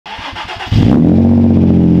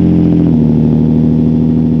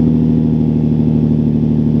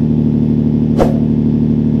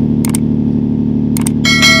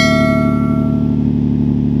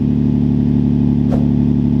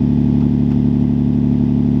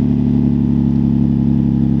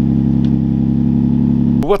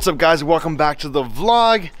What's up, guys? Welcome back to the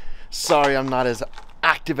vlog. Sorry I'm not as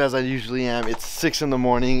active as I usually am. It's 6 in the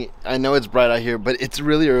morning. I know it's bright out here, but it's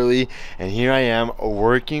really early, and here I am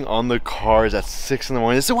working on the cars at 6 in the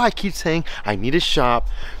morning. This is why I keep saying I need to shop,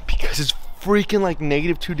 because it's freaking like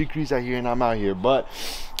 -2 degrees out here and I'm out here, but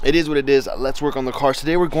it is what it is. Let's work on the cars.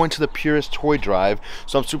 Today we're going to the Purist toy drive,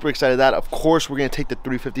 so I'm super excited that, of course, we're going to take the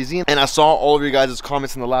 350Z. And I saw all of your guys'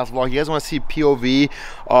 comments in the last vlog. You guys want to see POV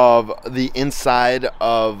of the inside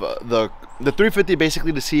of the 350,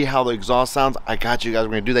 basically to see how the exhaust sounds. I got you guys.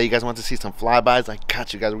 We're going to do that. You guys want to see some flybys? I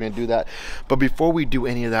got you guys. We're going to do that. But before we do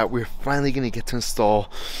any of that, we're finally going to get to install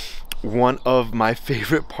one of my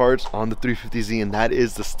favorite parts on the 350Z, and that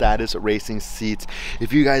is the Status racing seats.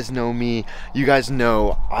 If you guys know me, you guys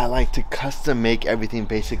know I like to custom make everything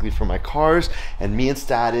basically for my cars, and me and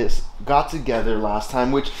Status got together last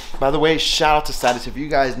time, which, by the way, shout out to Status. If you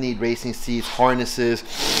guys need racing seats, harnesses,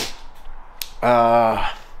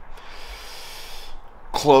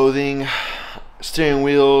 clothing, steering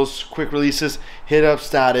wheels, quick releases, hit up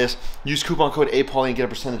Status. Use coupon code APAULI and get a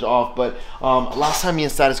percentage off. But last time me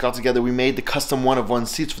and Status got together, we made the custom one-of-one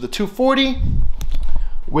seats for the 240,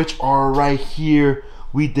 which are right here.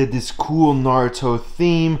 We did this cool Naruto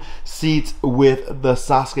theme seats with the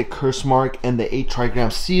Sasuke curse mark and the 8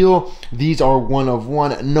 trigram seal. These are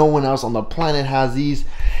one-of-one. No one else on the planet has these,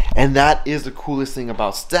 and that is the coolest thing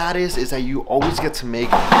about Status, is that you always get to make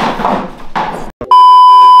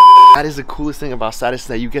That is the coolest thing about Status,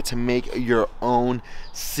 that you get to make your own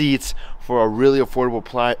seats for a really affordable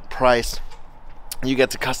price. You get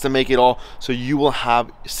to custom make it all, so you will have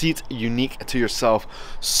seats unique to yourself.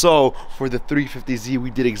 So for the 350Z, we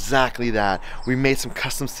did exactly that. We made some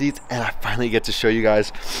custom seats, and I finally get to show you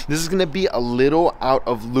guys. This is gonna be a little out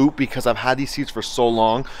of loop because I've had these seats for so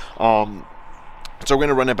long. So we're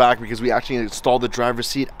gonna run it back because we actually installed the driver's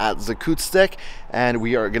seat at Zakutsk, and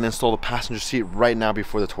we are gonna install the passenger seat right now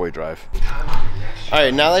before the toy drive. All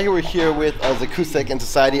right, now that we're here with Zakutsk and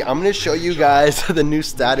Society, I'm gonna show you guys the new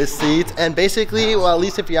Status seats. And basically, well, at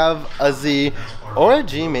least if you have a Z or a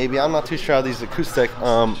G, maybe, I'm not too sure how these Zakutsk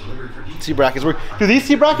seat brackets work. Do these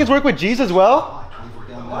seat brackets work with G's as well?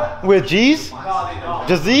 With G's?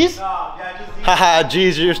 Just Z's? Haha,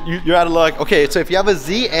 geez, you're out of luck. Okay, so if you have a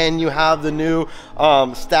Z and you have the new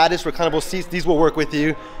Status reclinable seats, these will work with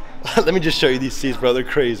you. Let me just show you these seats, bro. They're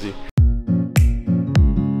crazy.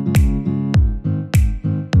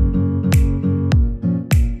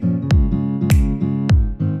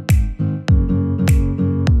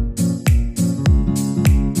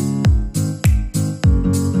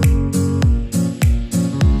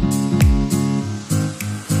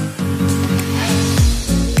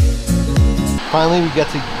 Finally, we get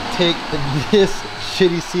to take this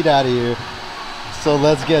shitty seat out of here. So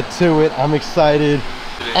let's get to it. I'm excited.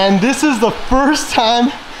 And this is the first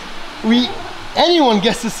time anyone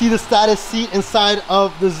gets to see the Status seat inside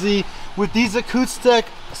of the Z. With these Zakutsk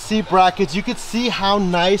seat brackets, you could see how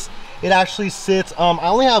nice it actually sits. I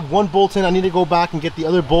only have one bolt in. I need to go back and get the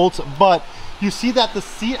other bolts, but you see that the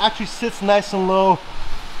seat actually sits nice and low.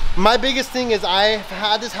 My biggest thing is I've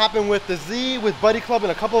had this happen with the Z, with Buddy Club,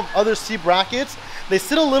 and a couple of other seat brackets. They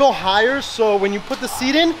sit a little higher, so when you put the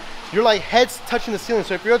seat in, you're like heads touching the ceiling.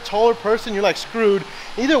 So if you're a taller person, you're like screwed.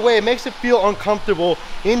 Either way, it makes it feel uncomfortable.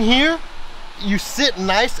 In here, you sit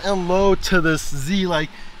nice and low to this Z, like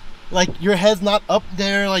your head's not up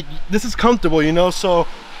there. Like, this is comfortable, you know? So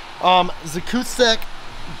Zakutsk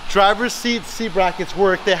driver's seat brackets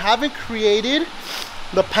work. They haven't created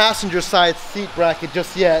the passenger side seat bracket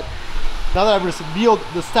just yet. Now that I've revealed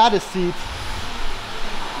the Status seats,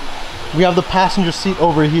 we have the passenger seat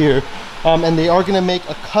over here, and they are going to make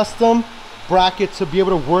a custom bracket to be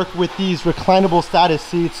able to work with these reclinable Status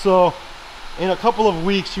seats. So in a couple of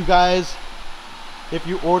weeks, you guys, if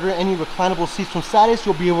you order any reclinable seats from Status,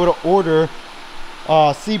 you'll be able to order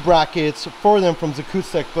seat brackets for them from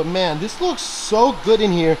Zakutsk. But man, this looks so good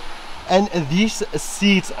in here. And these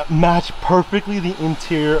seats match perfectly the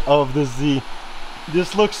interior of the Z.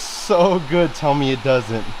 This looks so good. Tell me it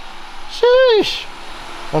doesn't. Sheesh.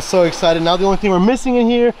 I'm so excited. Now the only thing we're missing in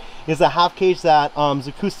here is a half cage that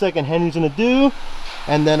Zakutsk and Henry's gonna do.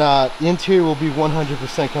 And then the interior will be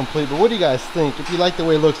 100% complete. But what do you guys think? If you like the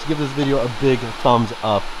way it looks, give this video a big thumbs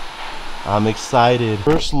up. I'm excited.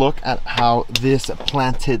 First look at how this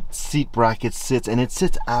planted seat bracket sits, and it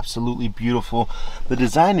sits absolutely beautiful. The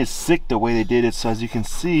design is sick the way they did it. So as you can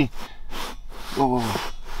see,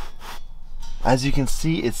 as you can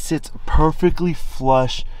see, it sits perfectly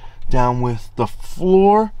flush down with the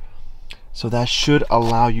floor. So that should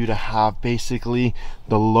allow you to have basically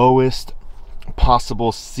the lowest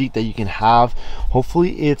possible seat that you can have.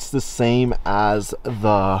 Hopefully it's the same as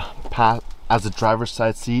the driver's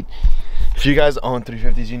side seat. If you guys own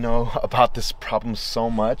 350s, you know about this problem so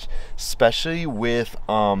much, especially with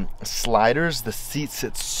sliders. The seat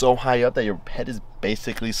sits so high up that your head is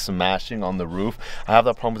basically smashing on the roof. I have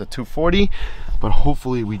that problem with the 240, but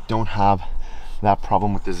hopefully we don't have that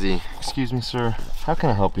problem with the Z. Excuse me, sir, how can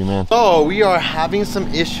I help you, man? Oh, we are having some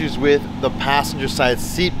issues with the passenger side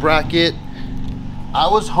seat bracket. I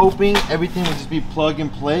was hoping everything would just be plug and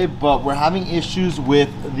play, but we're having issues with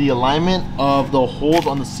the alignment of the holes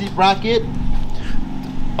on the seat bracket.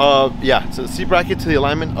 Yeah, so the seat bracket to the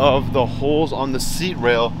alignment of the holes on the seat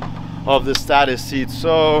rail of the status seat.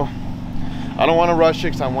 So I don't want to rush it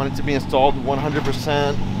because I want it to be installed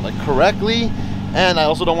 100% like correctly, and I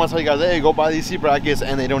also don't want to tell you guys, hey, go buy these seat brackets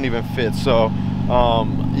and they don't even fit. So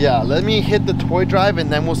yeah, let me hit the toy drive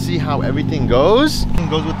and then we'll see how everything goes. It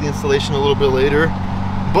goes with the installation a little bit later,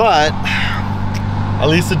 but at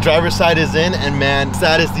least the driver's side is in, and man,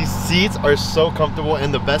 status, these seats are so comfortable,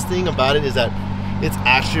 and the best thing about it is that it's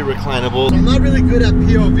actually reclinable. I'm not really good at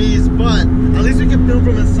POVs, but at least we can film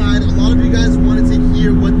from inside. A lot of you guys wanted to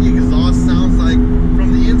hear what the exhaust sounds like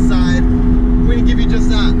from the inside. We're gonna give you just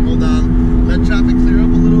that. Hold on, let traffic clear up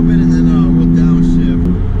a little bit and then we'll downshift.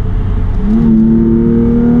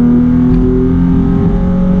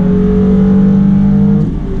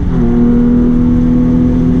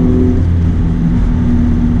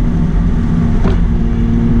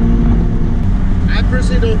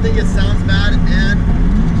 Don't think it sounds bad, and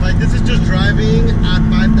like this is just driving at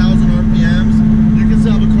 5,000 RPMs. You can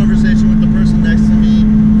still have a conversation with the person next to me.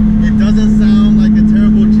 It doesn't sound like a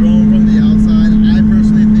terrible drone from the outside. I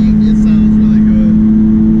personally think it sounds really good.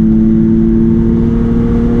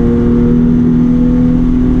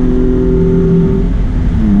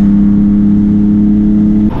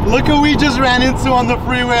 Look who we just ran into on the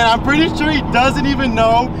freeway, and I'm pretty sure he doesn't even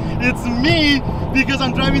know it's me, because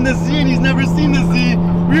I'm driving the Z and he's never seen the Z.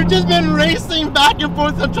 We've just been racing back and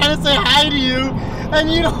forth. I'm trying to say hi to you, and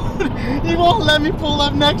you won't let me pull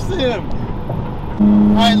up next to him.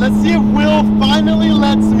 All right, let's see if Will finally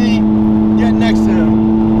lets me get next to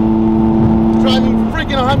him. Driving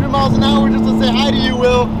freaking 100 miles an hour just to say hi to you,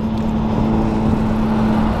 Will.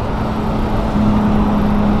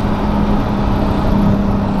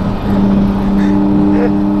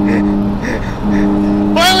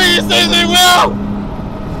 Finally, he says they will.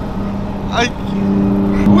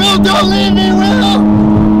 Will, don't leave me, Will!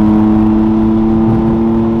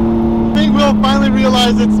 I think Will finally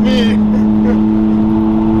realized it's me.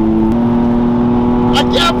 I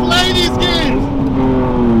can't play these games!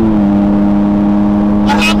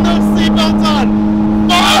 I have no seatbelts on!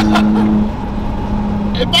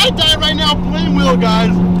 If I die right now, blame Will,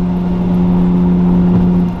 guys.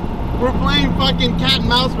 We're playing fucking cat and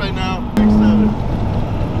mouse right now.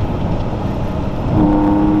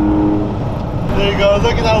 There you go,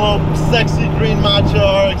 look at that little sexy green macho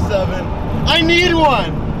RX-7. I need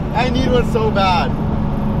one! I need one so bad.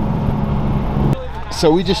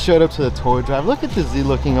 So we just showed up to the toy drive. Look at the Z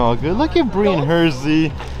looking all good. Look at Bree and her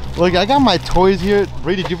Z. Look, I got my toys here.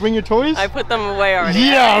 Bree, did you bring your toys? I put them away already.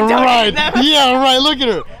 Yeah, right. Yeah, right. Look at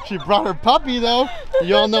her. She brought her puppy though.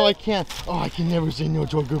 Y'all know I can't. Oh, I can never say no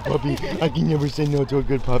to a good puppy. I can never say no to a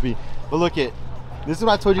good puppy. But look at. This is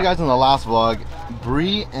what I told you guys in the last vlog.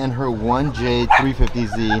 Bree and her 1J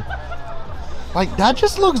 350Z. Like, that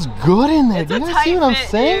just looks good in there. Do you guys see what I'm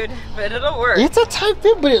saying? Dude, but it'll work. It's a tight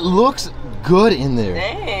fit, but it looks good in there.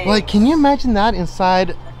 Dang. Like, can you imagine that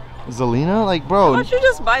inside Zelina? Like, bro. Why don't you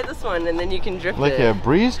just buy this one and then you can drift it? Look at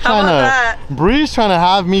Bree's trying to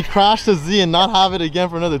have me crash the Z and not have it again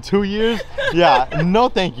for another 2 years. Yeah, no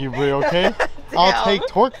thank you, Bree, okay? I'll take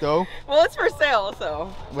Torque though. Well, it's for sale, so.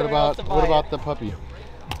 What about the puppy?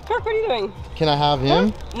 Torque, what are you doing? Can I have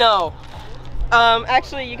him? No.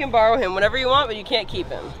 Actually, you can borrow him whenever you want, but you can't keep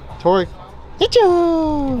him. Torque. Hit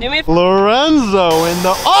you. Do me Lorenzo in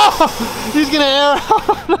the. Oh, he's gonna air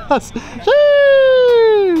out us.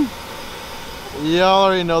 Y'all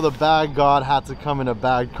already know the bad god had to come in a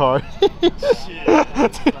bad car.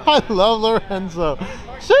 I love Lorenzo.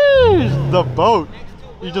 Sheesh, the boat.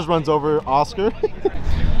 He just runs over Oscar.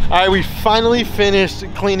 All right, we finally finished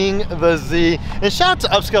cleaning the Z. And shout out to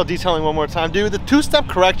Upscale Detailing one more time, dude. The two-step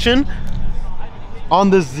correction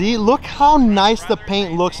on the Z, look how nice the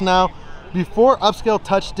paint looks now. Before Upscale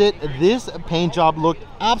touched it, this paint job looked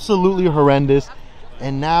absolutely horrendous.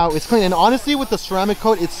 And now it's clean. And honestly, with the ceramic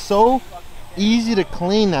coat, it's so easy to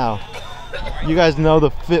clean now. You guys know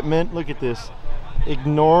the fitment. Look at this.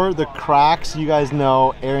 Ignore the cracks. You guys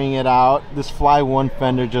know, airing it out. This fly one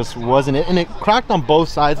fender just wasn't it. And it cracked on both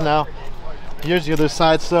sides now. here's the other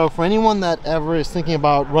side. So for anyone that ever is thinking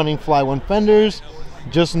about running Fly One fenders,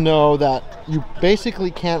 just know that you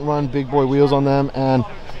basically can't run big boy wheels on them. And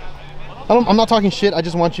I'm not talking shit, I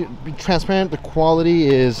just want you to be transparent. The quality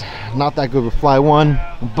is not that good with Fly One,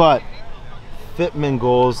 but fitment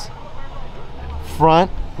goals. Front,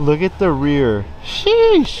 look at the rear.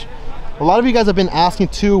 Sheesh. A lot of you guys have been asking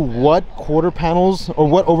too what quarter panels or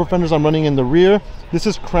what over fenders I'm running in the rear. This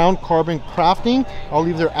is Crown Carbon Crafting. I'll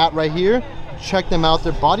leave their at right here. Check them out.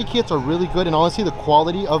 Their body kits are really good, and honestly the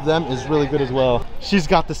quality of them is really good as well. She's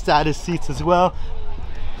got the status seats as well.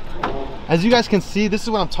 As you guys can see, this is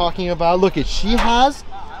what I'm talking about. Look, she has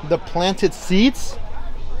the planted seats,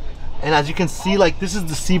 and as you can see, like, this is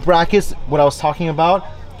the seat brackets, what I was talking about.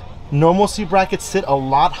 Normal seat brackets sit a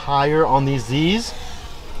lot higher on these Z's,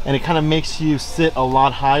 and it kind of makes you sit a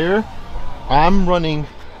lot higher. I'm running,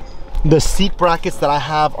 the seat brackets that I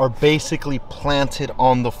have are basically planted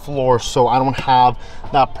on the floor, so I don't have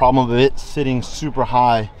that problem of it sitting super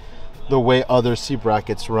high the way other seat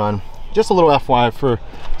brackets run. Just a little FYI for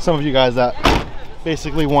some of you guys that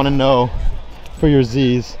basically want to know for your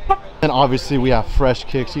Z's. And obviously we have fresh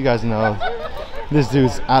kicks. You guys know this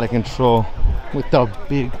dude's out of control with the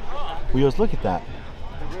big wheels. Look at that.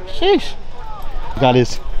 Sheesh. Got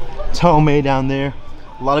his Tomei down there.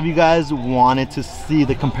 A lot of you guys wanted to see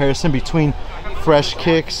the comparison between fresh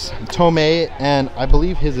kicks, Tomei, and I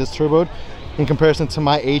believe his is turboed in comparison to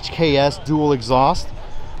my HKS dual exhaust.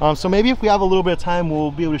 So maybe if we have a little bit of time, we'll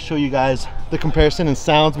be able to show you guys the comparison and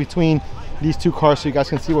sounds between these two cars so you guys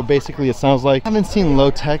can see what basically it sounds like. I haven't seen Low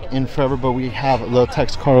Tech in forever, but we have Low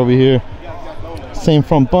Tech's car over here. Same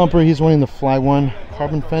front bumper. He's running the Fly One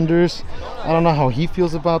carbon fenders. I don't know how he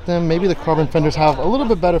feels about them. Maybe the carbon fenders have a little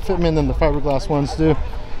bit better fitment than the fiberglass ones do.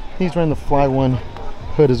 He's running the Fly One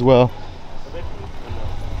hood as well.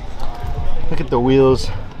 Look at the wheels.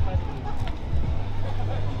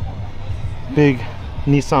 Big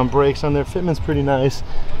Nissan brakes on there. Fitment's pretty nice.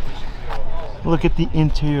 Look at the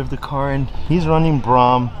interior of the car, and he's running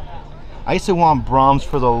Brom. I used to want Broms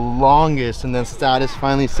for the longest, and then Status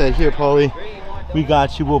finally said, here Paulie, we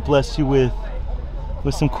got you, we'll bless you with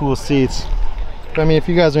some cool seats. I mean, if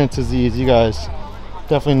you guys are into Z's, you guys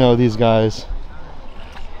definitely know these guys.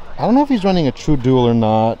 I don't know if he's running a true dual or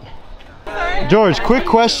not. George, quick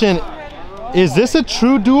question, is this a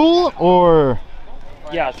true dual or?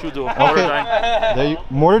 Yeah, true dual. Okay. There you,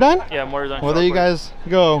 Mortardyne? Yeah, Mortardyne. Well, there you guys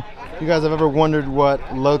go. You guys have ever wondered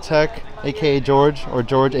what Low Tech, aka George, or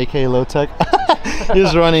George, aka Low Tech,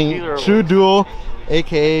 is running true dual,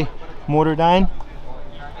 aka Mortardyne?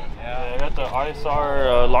 Yeah, I got the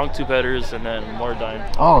ISR long tube headers and then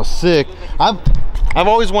Mortardyne. Oh, sick. I've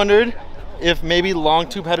always wondered if maybe long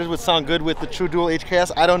tube headers would sound good with the true dual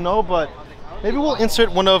HKS. I don't know, but maybe we'll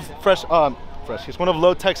insert one of one of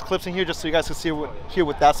Low Tech's clips in here just so you guys can hear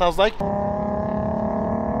what that sounds like.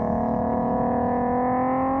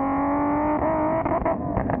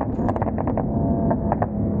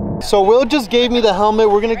 So Will just gave me the helmet.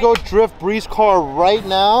 We're gonna go drift Bree's car right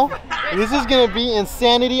now. This is gonna be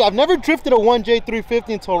insanity. I've never drifted a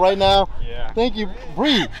 1J350 until right now. Yeah. Thank you,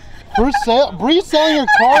 Bree. Bree's selling her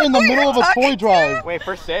car in the middle of a toy drive. Wait,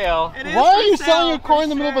 for sale? Why are you selling your car in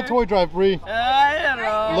the middle of a toy drive, Bree? I don't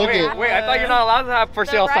know. Wait, I thought you're not allowed to have for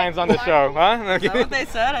sale signs on the show, huh? Is that what they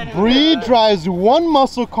said? I didn't Bree drives one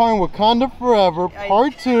muscle car in Wakanda Forever,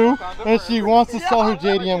 part 2, and she wants to sell her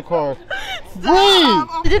JDM car. Bree!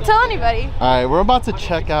 I didn't tell anybody. Alright, we're about to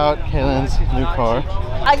check out Kaylin's new car.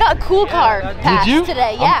 I got a cool car pass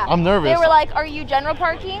today, yeah. I'm nervous. They were like, are you general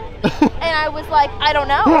parking? And I was like, I don't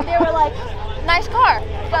know. And they were like, nice car.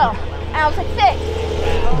 So, and I was like,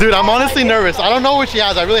 thanks. Dude, I'm honestly nervous. I don't know what she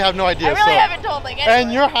has. I really have no idea. I really haven't told like anyone.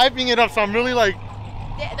 And you're hyping it up, so I'm really like,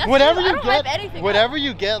 yeah, whatever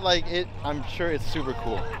you get, like it, I'm sure it's super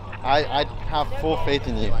cool. I have full faith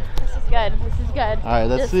in you. This is good. This is good. All right,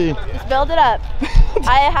 let's see. Just build it up.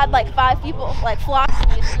 I had like 5 people like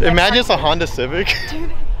flocking me. Imagine it's a Honda Civic.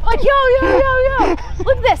 Dude, like yo.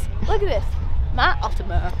 Look at this. Look at this. My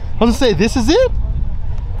Altima. I was gonna say, this is it?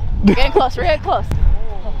 We're getting close. We're getting close.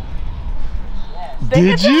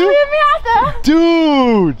 Did you?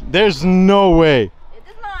 Dude, there's no way. It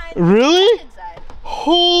is mine. Really?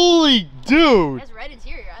 Holy dude. It's red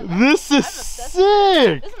interior. This is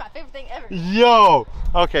sick. This is my favorite thing ever. Yo.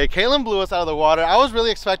 Okay, Kaylin blew us out of the water. I was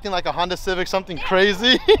really expecting like a Honda Civic, something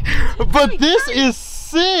crazy. But this is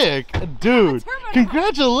sick. Dude,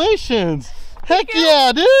 congratulations. Heck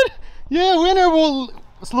yeah, dude. Yeah, winner.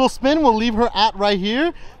 This little spin, we'll leave her at right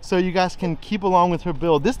here so you guys can keep along with her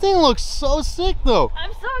build. This thing looks so sick though.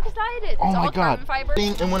 I'm so excited. Oh my god.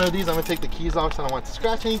 In one of these, I'm gonna take the keys off so I don't want to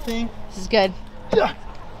scratch anything. This is good. Yeah.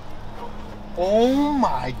 Oh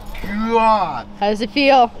my God. How does it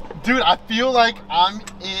feel? Dude, I feel like I'm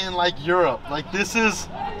in like Europe. Like this is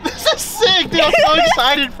sick, dude. I'm so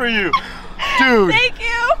excited for you. Dude. Thank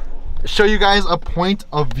you. Show you guys a point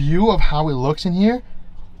of view of how it looks in here.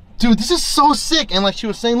 Dude, this is so sick. And like she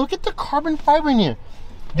was saying, look at the carbon fiber in here.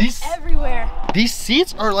 These everywhere. These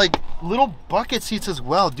seats are like little bucket seats as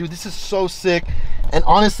well. Dude, this is so sick. And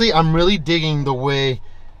honestly, I'm really digging the way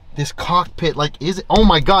this cockpit like is. Oh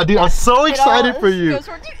my God, dude, I'm so excited for you.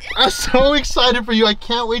 I'm so excited for you. I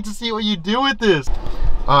can't wait to see what you do with this.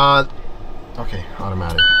 Okay,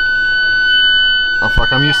 automatic. Oh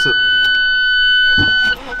fuck, I'm used to.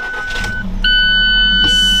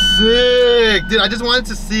 Sick, dude. I just wanted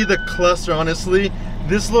to see the cluster, honestly.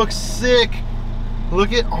 This looks sick.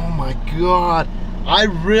 Look at, oh my God. I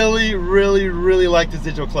really, really, really like this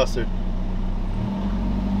digital cluster.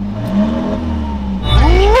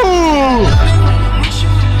 Ooh! You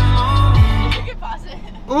can pause it.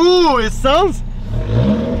 Ooh, it sounds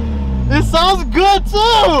good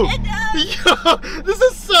too! It does! Yo, this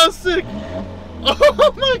is so sick!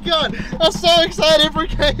 Oh my God, I'm so excited for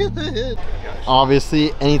Kaylin!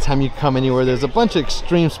 Obviously, anytime you come anywhere, there's a bunch of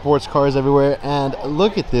extreme sports cars everywhere, and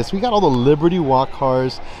look at this. We got all the Liberty Walk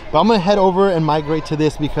cars, but I'm gonna head over and migrate to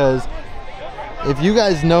this because if you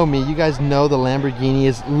guys know me, you guys know the Lamborghini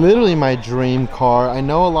is literally my dream car. I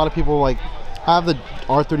know a lot of people like have the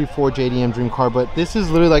R34 JDM dream car, but this is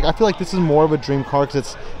literally like, I feel like this is more of a dream car because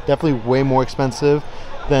it's definitely way more expensive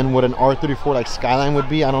than what an R34 like Skyline would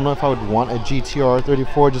be. I don't know if I would want a GTR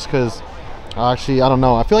R34 just because actually, I don't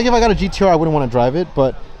know. I feel like if I got a GTR, I wouldn't want to drive it,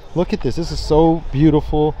 but look at this. This is so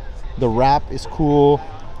beautiful. The wrap is cool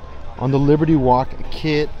on the Liberty Walk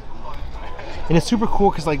kit. And it's super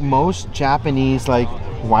cool because like most Japanese like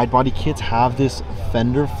wide body kits have this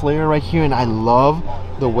fender flare right here, and I love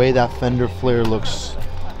the way that fender flare looks.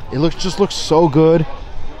 It just looks so good.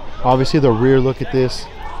 Obviously the rear, look at this.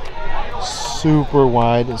 Super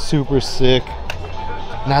wide and super sick.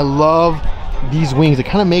 And I love these wings. It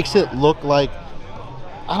kind of makes it look like,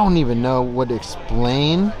 I don't even know what to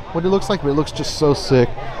explain what it looks like, but it looks just so sick.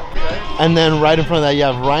 And then right in front of that you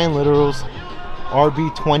have Ryan Littrell's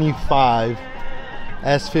RB25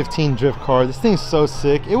 S15 drift car. This thing's so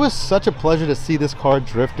sick. It was such a pleasure to see this car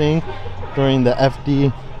drifting during the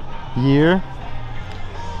FD year.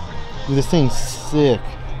 Dude, this thing's sick.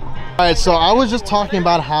 Alright, so I was just talking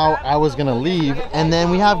about how I was gonna leave, and then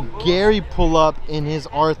we have Gary pull up in his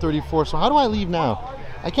R34. So how do I leave now?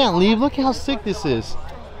 I can't leave. Look at how sick this is.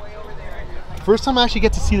 First time I actually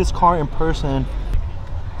get to see this car in person.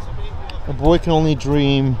 A boy can only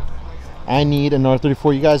dream. I need an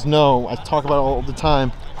R34. You guys know I talk about it all the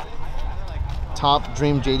time. Top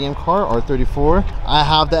dream JDM car, R34. I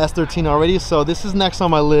have the S13 already, so this is next on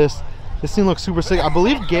my list. This thing looks super sick. I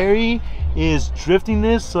believe Gary is drifting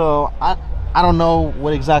this, so I don't know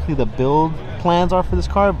what exactly the build plans are for this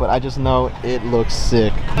car, but I just know it looks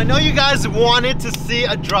sick. I know you guys wanted to see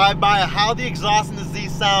a drive-by of how the exhaust in the Z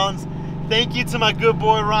sounds. Thank you to my good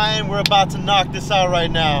boy Ryan. We're about to knock this out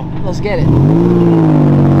right now. Let's get it.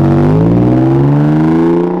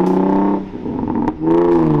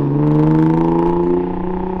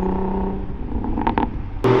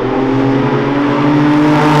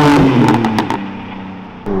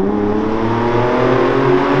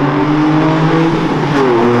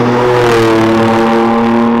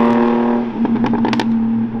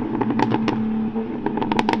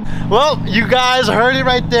 Well, you guys heard it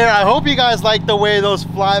right there. I hope you guys like the way those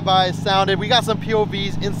flybys sounded. We got some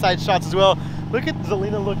POVs, inside shots as well. Look at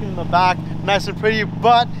Zelina looking in the back, nice and pretty,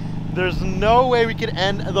 but there's no way we could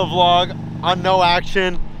end the vlog on no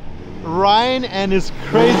action. Ryan and his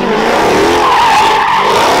crazy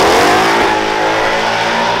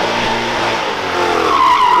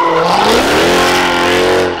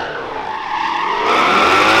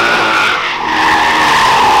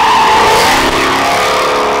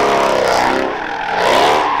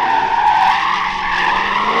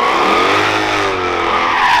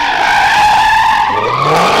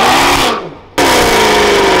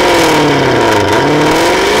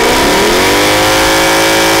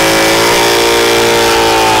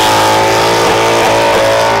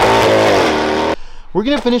We're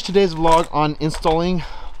gonna finish today's vlog on installing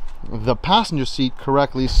the passenger seat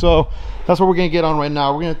correctly. So that's what we're gonna get on right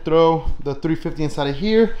now. We're gonna throw the 350 inside of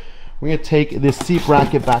here. We're gonna take this seat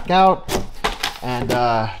bracket back out and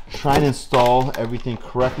try and install everything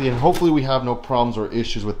correctly. And hopefully we have no problems or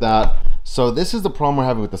issues with that. So this is the problem we're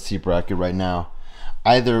having with the seat bracket right now.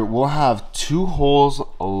 Either we'll have 2 holes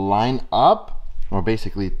line up, or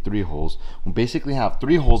basically 3 holes. We'll basically have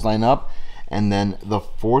 3 holes line up, and then the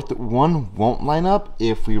fourth one won't line up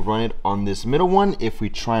if we run it on this middle one. If we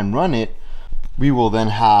try and run it, we will then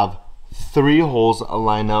have 3 holes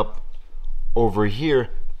line up over here,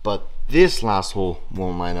 but this last hole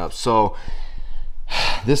won't line up. So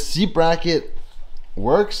this seat bracket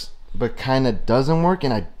works, but kind of doesn't work,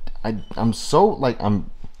 and I'm so like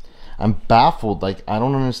I'm baffled. Like, I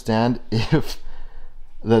don't understand if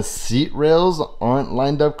the seat rails aren't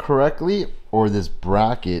lined up correctly or this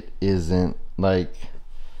bracket isn't like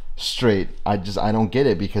straight. I don't get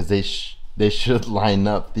it, because they should line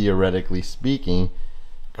up, theoretically speaking,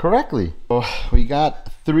 correctly. So we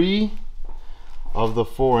got 3 of the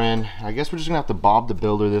 4 in. I guess we're just gonna have to bob the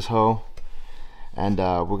builder this hoe, and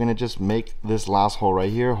we're gonna just make this last hole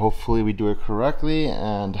right here. Hopefully we do it correctly,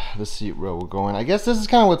 and the seat rail will go in. I guess this is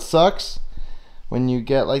kind of what sucks when you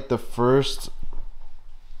get like the first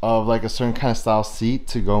of like a certain kind of style seat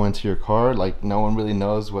to go into your car. Like, no one really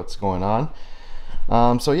knows what's going on.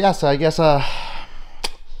 So yeah, so I guess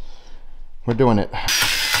we're doing it.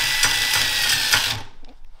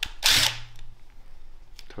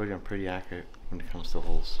 Told you I'm pretty accurate when it comes to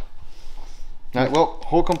holes. All right, well,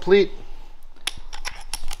 hole complete.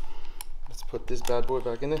 Let's put this bad boy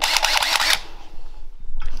back in there.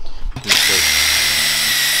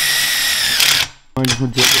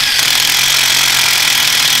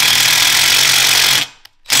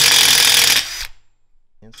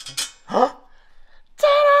 Huh?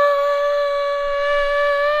 Ta-da!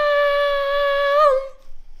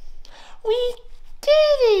 We did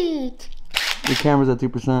it! Your camera's at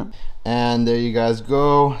 2%. And there you guys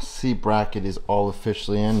go. Seat bracket is all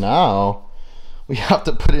officially in. Now we have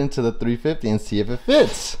to put it into the 350 and see if it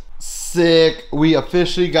fits. Sick. We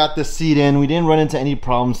officially got the seat in. We didn't run into any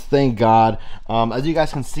problems, thank God. As you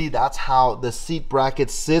guys can see, that's how the seat bracket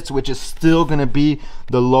sits, which is still gonna be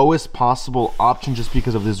the lowest possible option just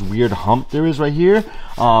because of this weird hump there is right here.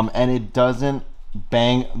 And it doesn't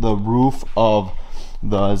bang the roof of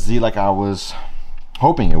the Z like I was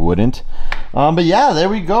hoping it wouldn't. But yeah, there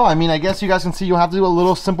we go. I mean, I guess you guys can see you'll have to do a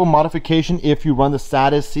little simple modification if you run the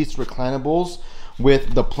Satis seats reclinables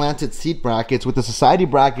with the planted seat brackets. With the Society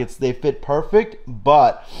brackets, they fit perfect,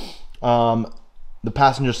 but the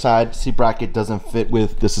passenger side seat bracket doesn't fit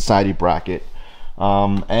with the Society bracket.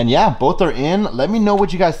 And yeah, both are in. Let me know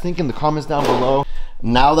what you guys think in the comments down below.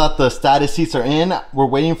 Now that the Status seats are in, we're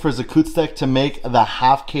waiting for Zakutskek to make the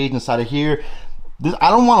half cage inside of here. I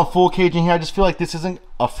don't want a full cage in here. I just feel like this isn't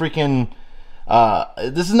a freaking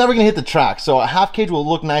this is never gonna hit the track. So a half cage will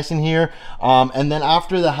look nice in here, and then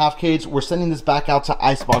after the half cage, we're sending this back out to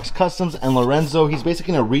Icebox Customs and Lorenzo. He's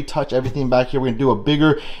basically gonna retouch everything back here. We're gonna do a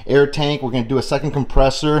bigger air tank, we're gonna do a second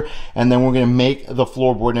compressor, and then we're gonna make the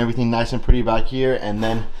floorboard and everything nice and pretty back here, and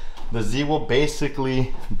then the Z will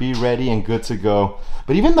basically be ready and good to go.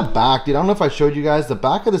 But even the back, dude, I don't know if I showed you guys, the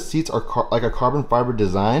back of the seats are like a carbon fiber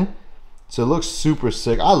design, so it looks super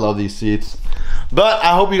sick. I love these seats. But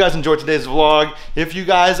I hope you guys enjoyed today's vlog. If you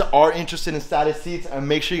guys are interested in Status seats,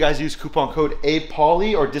 make sure you guys use coupon code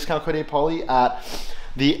APOLY or discount code APOLY at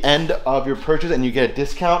the end of your purchase and you get a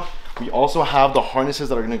discount. We also have the harnesses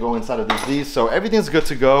that are gonna go inside of these, so everything's good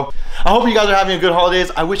to go. I hope you guys are having a good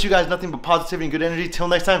holidays. I wish you guys nothing but positivity and good energy. Till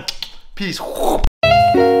next time, peace.